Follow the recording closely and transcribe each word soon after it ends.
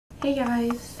Hey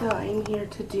guys, so I'm here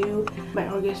to do my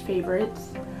August favorites,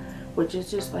 which is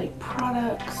just like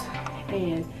products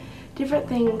and different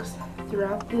things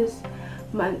throughout this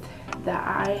month that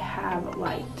I have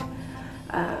liked,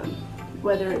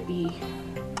 whether it be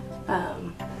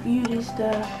beauty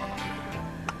stuff,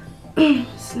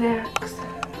 snacks,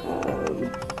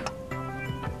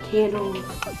 candles,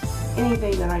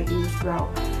 anything that I use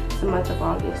throughout the month of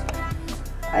August.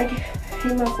 I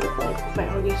came up with like my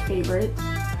August favorites,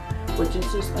 which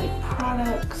is just like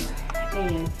products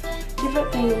and different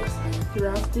things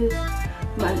throughout this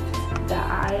month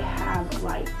that I have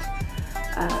liked,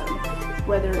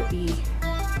 whether it be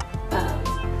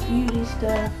beauty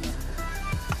stuff,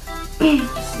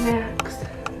 snacks,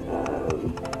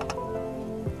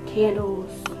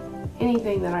 candles,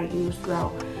 anything that I use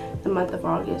throughout the month of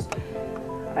August.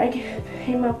 I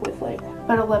came up with like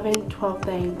about 11-12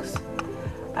 things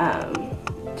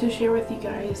to share with you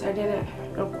guys. I didn't,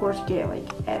 of course, get like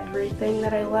everything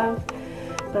that I love,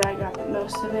 but I got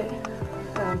most of it.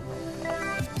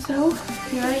 So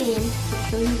here I am to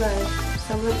show you guys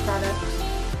some of the products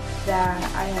that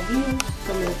I have used,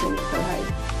 some of the things that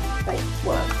I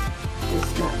love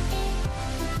this month.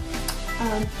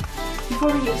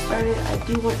 Before we get started, I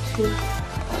do want to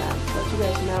let you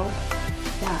guys know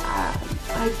that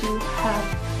I do have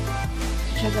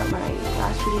to check out my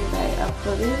last video that I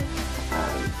uploaded.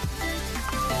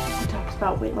 It talks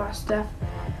about weight loss stuff.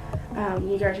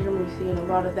 You guys are going to be seeing a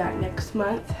lot of that next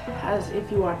month, as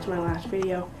if you watched my last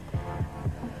video.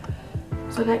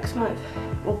 So next month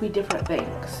will be different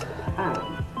things,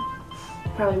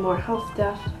 probably more health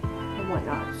stuff and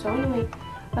whatnot. So anyway,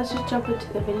 let's just jump into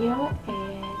the video,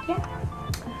 and yeah.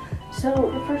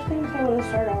 So the first things I want to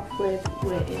start off with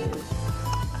is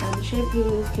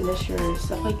shampoos, conditioners,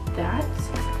 stuff like that,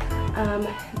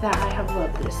 that I have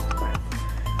loved this month.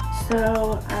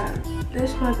 So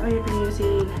this month I have been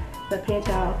using the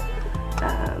Pantel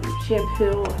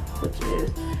shampoo, which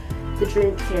is the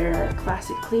Dream Care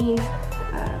Classic Clean.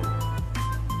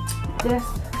 This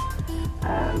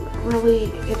really,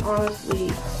 it honestly,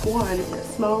 it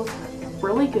smells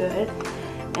really good,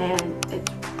 and it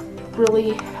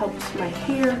really helps my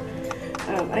hair.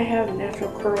 I have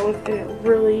natural curls, and it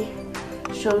really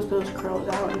shows those curls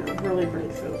out, and it really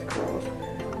brings those curls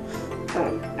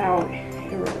out.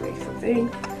 It really makes a thing.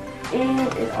 And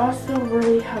it also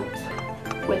really helps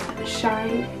with the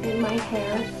shine in my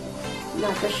hair.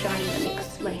 Not the shine that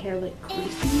makes my hair look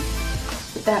greasy,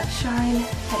 but that shine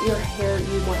that you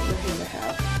want your hair to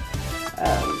have.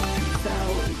 So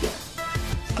yes,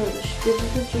 so this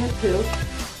is the shampoo.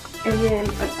 And then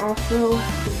I'm also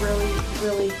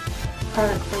really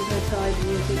product from Pantel I've been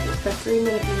using is the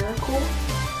 3-Minute Miracle.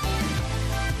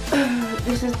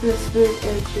 This is the Smooth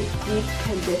and Deep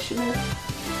Conditioner.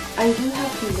 I do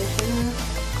have conditioner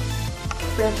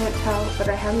from Pantel, but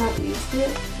I have not used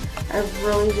it. I've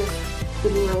really just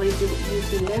been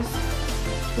using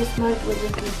this month with the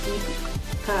deep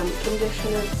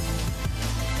conditioner.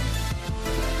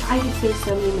 I could say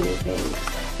so many things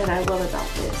that I love about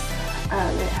this.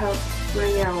 It helps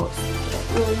bring out, it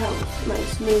really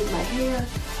helps smooth my hair.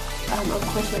 Of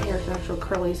course my hair is natural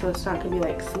curly, so it's not going to be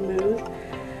like smooth,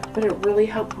 but it really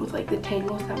helps with like the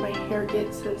tangles that my hair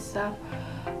gets and stuff.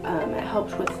 It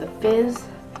helps with the fizz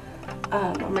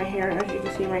on my hair, and as you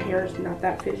can see, my hair is not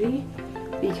that fizzy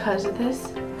because of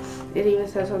this. It even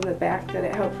says on the back that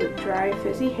it helps with dry,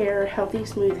 fizzy hair, healthy,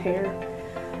 smooth hair.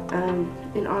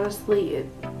 And honestly, it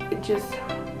just,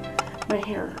 my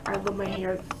hair, I love my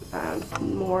hair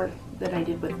more than I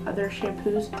did with other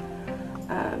shampoos.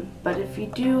 But if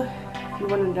you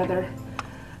want another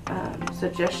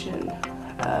suggestion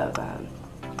of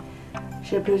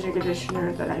shampoos or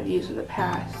conditioner that I've used in the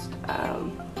past,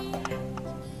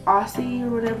 Aussie or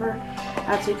whatever,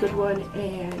 that's a good one.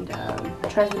 And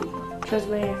Tresemme, I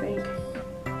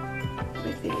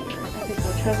think so,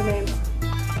 Tresemme,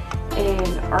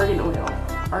 and Argan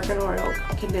Oil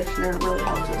conditioner really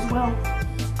helps as well.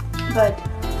 But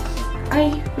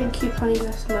I've been couponing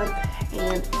this month,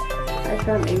 and I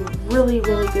found a really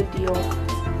good deal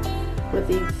with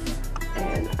these,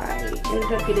 and I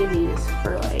ended up getting these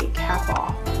for like half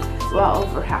off, well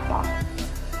over half off.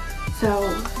 So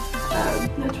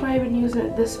that's why I've been using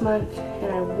it this month,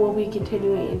 and I will be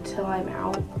continuing until I'm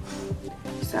out.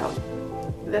 So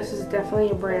this is definitely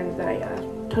a brand that I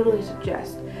totally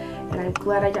suggest, and I'm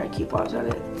glad I got coupons on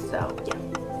it. So yeah.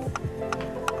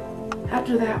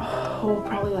 After that,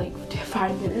 probably like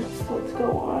 5 minutes. Let's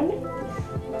go on.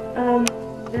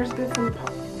 There's been some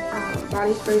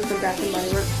body sprays from Bath & Body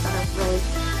Works that I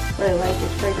really like.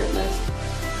 It's fragrant list.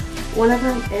 One of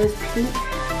them is Pink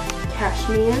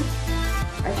Cashmere.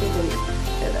 I think I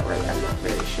said that right.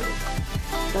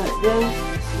 But this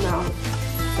smells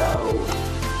so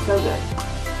good.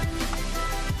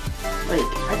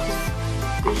 Like,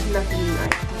 there's nothing I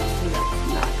can say that's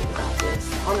not good about this.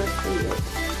 Honestly,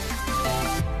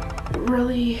 it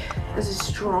really is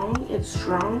strong. It's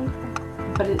strong,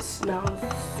 but it smells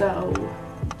so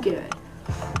good.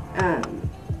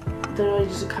 Literally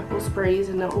just a couple of sprays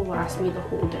and it will last me the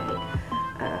whole day.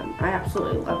 I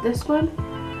absolutely love this one.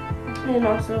 And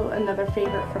also another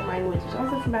favorite from mine, which is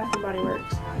also from Bath & Body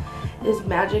Works, is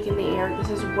Magic in the Air. This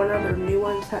is one of their new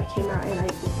ones that came out, and I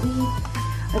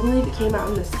believe it came out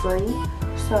in the spring.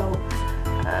 So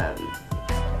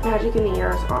Magic in the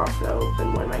Air has also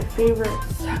been one of my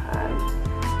favorites.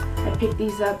 I picked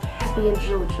these up at the end of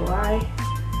July,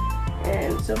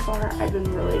 and so far I've been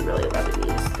really loving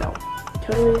these. So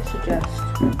totally suggest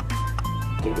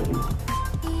getting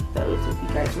those if you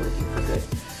guys are looking for good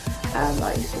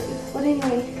body spray. But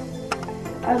anyway,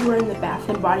 I've learned the Bath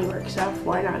 & Body Works stuff.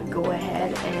 Why not go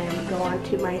ahead and go on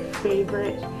to my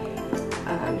favorite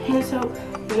hand soap?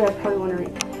 You guys are probably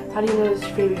wondering, how do you know this is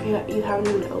your favorite if you haven't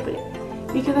even opened it?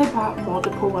 Because I bought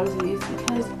multiple ones of these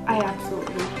because I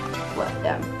absolutely love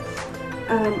them.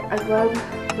 I love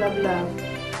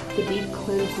the deep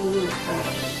cleansing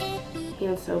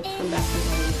hand soaps from Bath &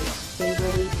 Body Works. They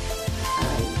really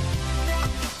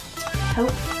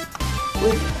help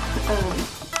with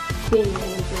cleaning your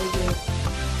hands really good.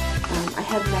 I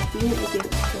have nothing against the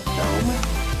foam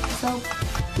soap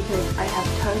because I have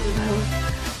tons of those,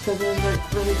 so those work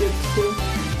really good too.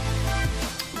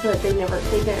 But they didn't have the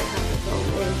foam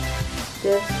in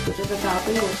this, which is a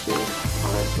Falcon Issue,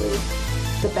 honestly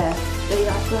the best. They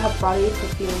also have body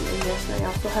perfume in this, and I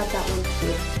also have that one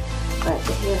too. But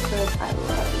the hand soap, I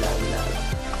love.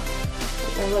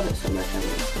 I love it so much. I'm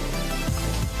just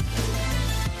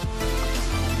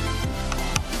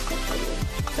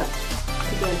so,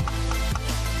 again,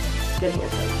 good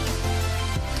hand soap.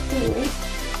 Anyway,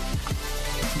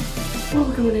 well,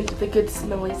 we're going into the good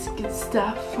smelly good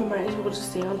stuff. I might as well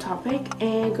just stay on topic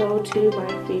and go to my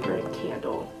favorite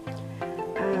candle.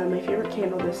 My favorite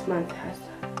candle this month has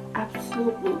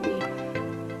absolutely,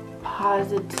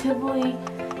 positively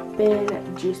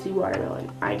been Juicy Watermelon.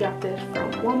 I got this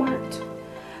from Walmart.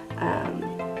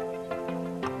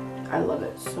 I love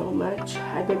it so much.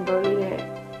 I've been burning it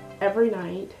every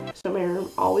night, so my room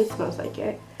always smells like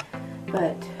it.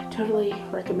 But totally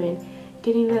recommend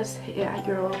getting this at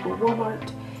your local Walmart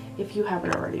if you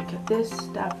haven't already, because this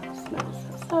stuff smells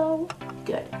so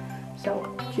good. So,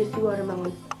 Juicy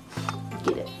Watermelon,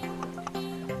 get it.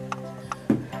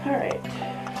 Alright.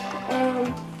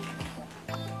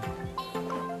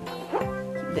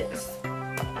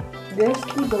 This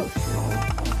devotional,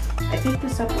 I picked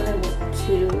this up when I went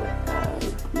to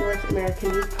North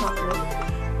American Youth Congress,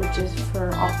 which is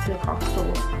for all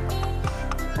Pentecostals.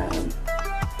 And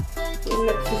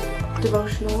it's this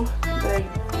devotional that I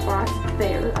bought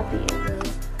there at the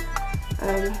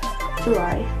end of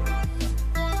July.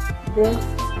 This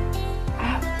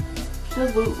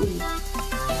absolutely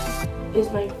is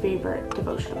my favorite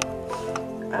devotional.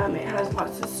 It has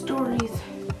lots of stories,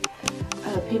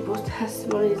 people's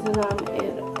testimonies in them.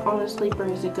 It honestly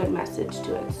brings a good message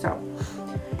to it. So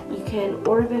you can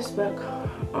order this book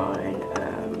on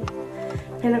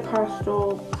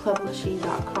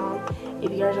PentecostalPublishing.com.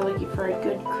 If you guys are looking for a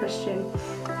good Christian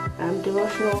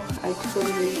devotional, I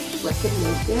totally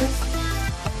recommend this.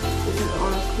 This is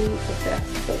honestly the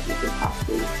best book you could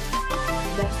possibly,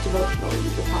 best devotional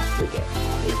you could possibly get.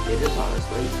 It is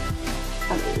honestly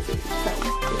amazing. So if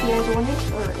you guys want it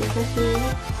or are interested in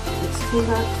it, it's came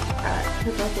out at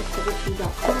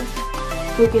PentecostalPublishing.com.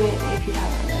 Go get it if you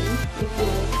haven't already, if you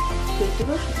like good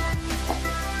devotional.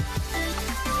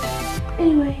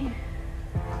 Anyway,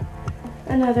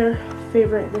 another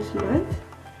favorite this month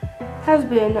has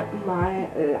been my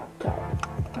laptop.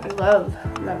 I love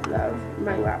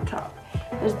my laptop.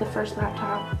 This is the first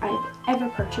laptop I've ever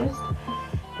purchased,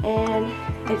 and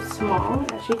it's small.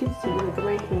 As you can see, look at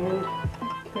my hand,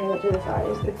 compare that to the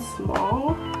size. It's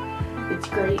small. It's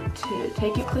great to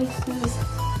take it places.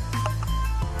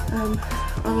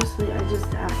 Honestly, I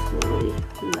just absolutely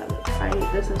love it.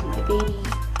 This is my baby.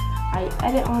 I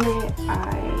edit on it.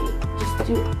 I just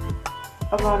do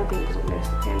a lot of things on this,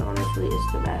 and honestly,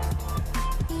 it's the best.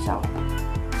 So,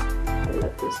 I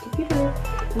love this computer,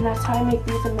 and that's how I make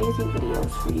these amazing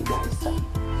videos for you guys. So,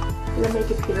 and my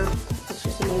computer, it's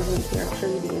just amazing. Here, I'll show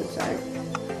you the inside.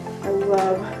 I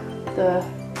love the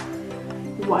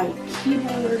white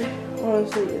keyboard.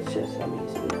 Honestly, it's just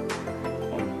amazing.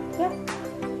 And yeah.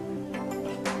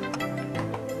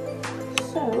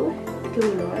 So,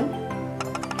 going on.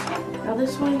 Now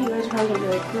this one, you guys are probably going to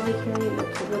be like, really, Carrie, it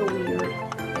looks a little weird.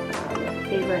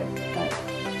 favorite, but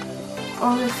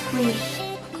honestly,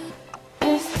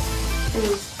 this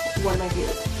is one of my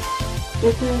favorites.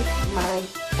 This is my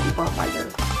coupon binder.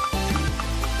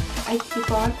 I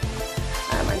coupon.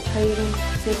 I try to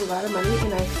save a lot of money,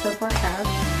 and I so far have,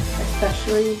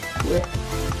 especially with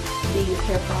these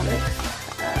hair products.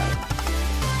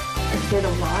 I did a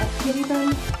lot getting them,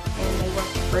 and they work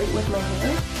great with my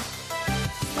hair.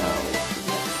 So, yes.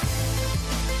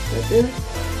 But this,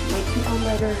 my coupon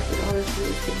binder, is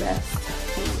honestly the best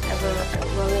thing ever. I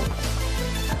love it.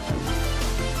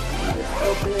 I just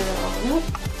open it all up.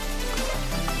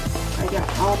 I got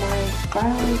all my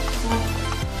filing stuff.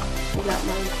 I got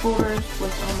my folders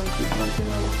with all my coupons in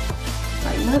them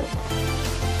by month.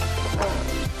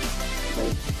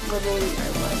 Like, literally, I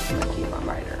love my coupon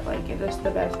binder. Like, it is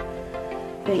the best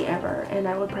thing ever. And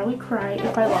I would probably cry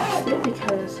if I lost it,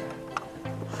 because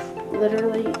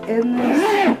literally in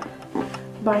this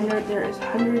binder there is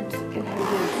hundreds and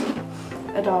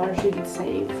hundreds of dollars you can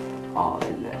save all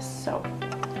in this. So,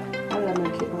 I love my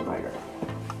coupon binder.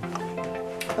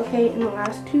 Okay, and the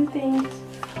last two things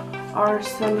are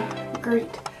some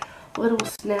great little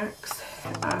snacks.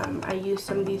 I use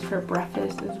some of these for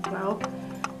breakfast as well,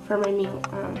 for my meal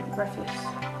breakfast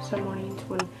some mornings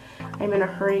when I'm in a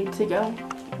hurry to go.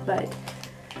 But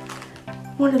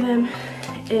one of them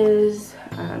is,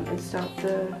 it's not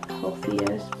the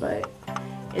healthiest, but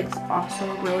it's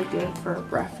also really good for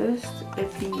breakfast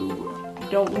if you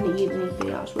don't want to eat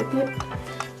anything else with it.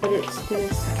 But it's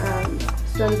this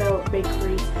Sunbelt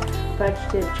Bakery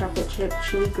Fudge Dip Chocolate Chip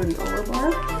Chewy Granola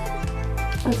Bar.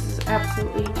 This is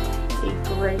absolutely a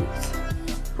great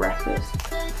breakfast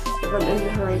if I'm in a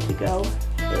hurry to go.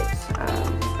 It's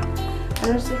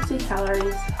 160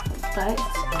 calories, but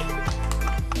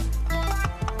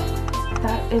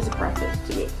that is breakfast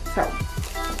to me. So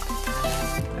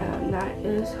that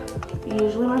is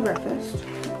usually my breakfast.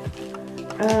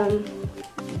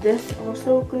 This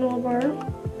also granola bar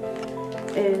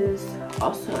is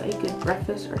also a good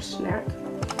breakfast or snack,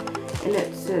 and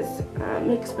it's this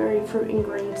mixed berry fruit and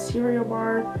grain cereal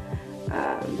bar.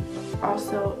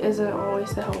 Also isn't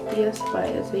always the healthiest, but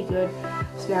it's a good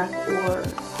snack or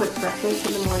quick breakfast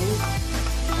in the morning.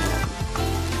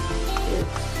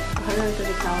 It's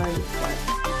 130 calories, but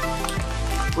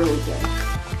really good.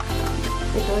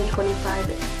 It's only 25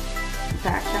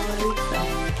 fat calories, so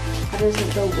that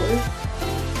isn't the worst.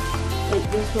 Like,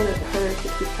 this one is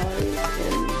 160 calories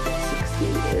and 60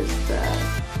 is the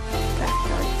fat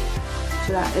calories. So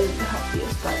that is the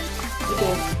healthiest, but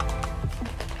again,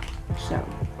 so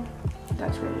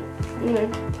that's really it. Anyway,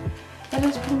 that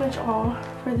is pretty much all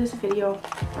for this video.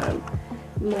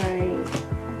 My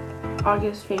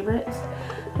August favorites.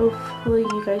 Hopefully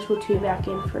you guys will tune back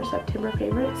in for September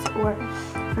favorites, or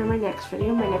for my next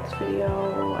video. My next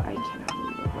video, I cannot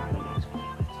remember what my next video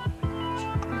is.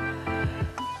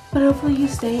 But hopefully you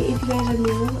stay. If you guys are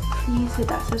new, please hit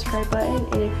that subscribe button.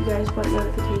 And if you guys want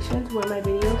notifications when my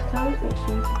videos come, make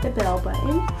sure you hit the bell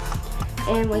button.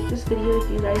 And like this video if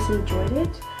you guys enjoyed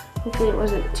it. Hopefully it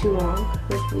wasn't too long.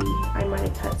 Hopefully I might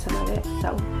have cut some of it.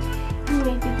 So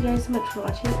anyway, thank you guys so much for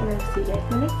watching, and I'll see you guys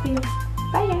in the next video.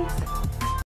 Bye guys!